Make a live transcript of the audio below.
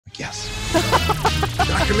Yes.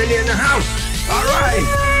 Dr. Mindy in the house. All right.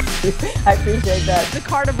 I appreciate that. The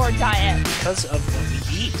carnivore diet. Because of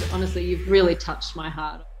what we eat. Honestly, you've really touched my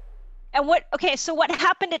heart. And so what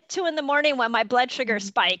happened at 2 a.m. when my blood sugar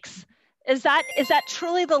spikes? Is that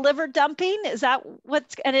truly the liver dumping? Is that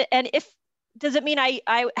what's, and if, does it mean I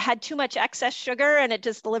had too much excess sugar and it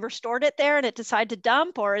just, the liver stored it there and it decided to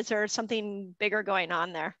dump, or is there something bigger going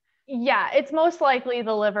on there? Yeah, it's most likely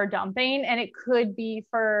the liver dumping, and it could be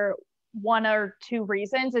for one or two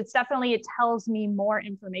reasons. It tells me more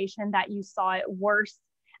information that you saw it worse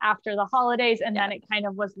after the holidays and then it kind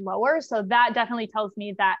of was lower. So that definitely tells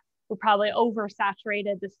me that we probably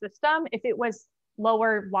oversaturated the system. If it was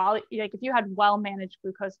lower if you had well-managed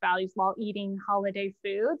glucose values while eating holiday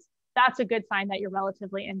foods, that's a good sign that you're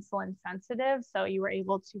relatively insulin sensitive. So you were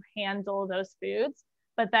able to handle those foods.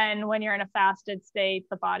 But then when you're in a fasted state,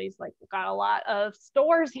 the body's like, we've got a lot of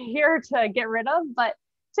stores here to get rid of. But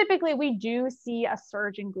typically we do see a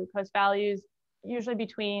surge in glucose values, usually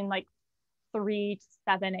between like 3 to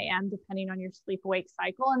 7 a.m., depending on your sleep-awake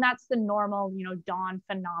cycle. And that's the normal, dawn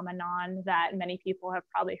phenomenon that many people have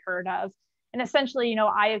probably heard of. And essentially,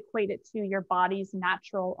 I equate it to your body's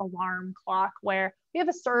natural alarm clock, where we have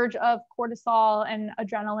a surge of cortisol and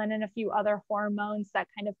adrenaline and a few other hormones that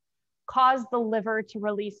kind of cause the liver to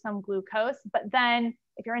release some glucose. But then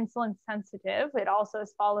if you're insulin sensitive, it also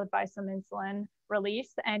is followed by some insulin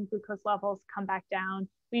release and glucose levels come back down.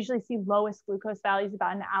 We usually see lowest glucose values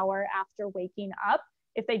about an hour after waking up.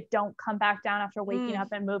 If they don't come back down after waking up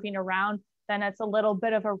and moving around, then it's a little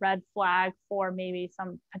bit of a red flag for maybe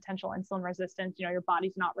some potential insulin resistance. Your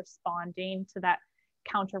body's not responding to that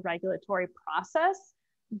counter-regulatory process.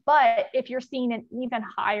 But if you're seeing an even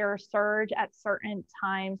higher surge at certain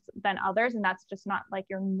times than others, and that's just not like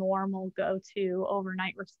your normal go-to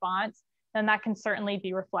overnight response, then that can certainly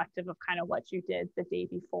be reflective of kind of what you did the day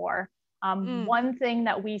before. One thing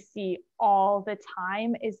that we see all the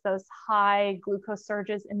time is those high glucose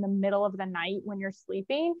surges in the middle of the night when you're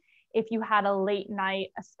sleeping, if you had a late night,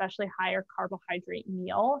 especially higher carbohydrate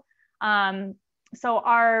meal. So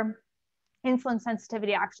our insulin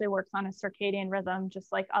sensitivity actually works on a circadian rhythm,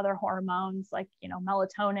 just like other hormones, like,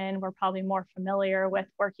 melatonin. We're probably more familiar with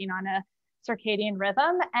working on a circadian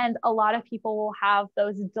rhythm. And a lot of people will have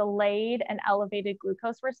those delayed and elevated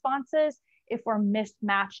glucose responses if we're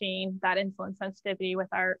mismatching that insulin sensitivity with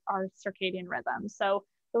our circadian rhythm. So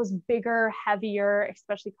those bigger, heavier,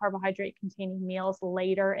 especially carbohydrate containing meals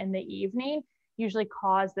later in the evening usually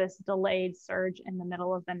cause this delayed surge in the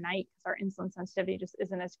middle of the night because our insulin sensitivity just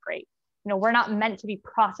isn't as great. We're not meant to be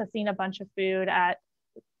processing a bunch of food at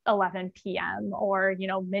 11 p.m. or,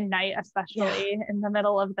 midnight, especially in the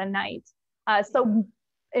middle of the night. So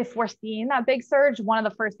if we're seeing that big surge, one of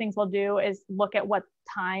the first things we'll do is look at what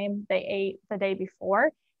time they ate the day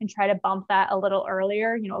before and try to bump that a little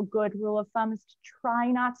earlier. A good rule of thumb is to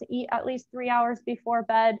try not to eat at least 3 hours before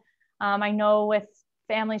bed. I know with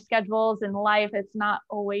family schedules and life, it's not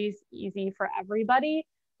always easy for everybody,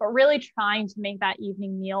 but really trying to make that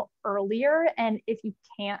evening meal earlier. And if you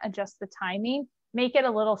can't adjust the timing, make it a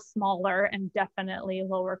little smaller and definitely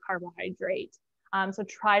lower carbohydrate. So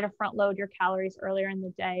try to front load your calories earlier in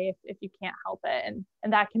the day if you can't help it.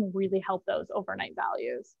 And that can really help those overnight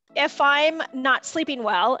values. If I'm not sleeping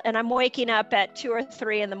well and I'm waking up at 2 or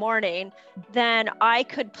 3 in the morning, then I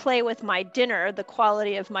could play with my dinner, the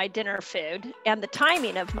quality of my dinner food and the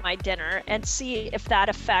timing of my dinner, and see if that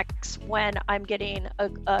affects when I'm getting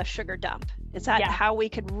a sugar dump. Is that how we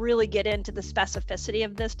could really get into the specificity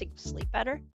of this to sleep better?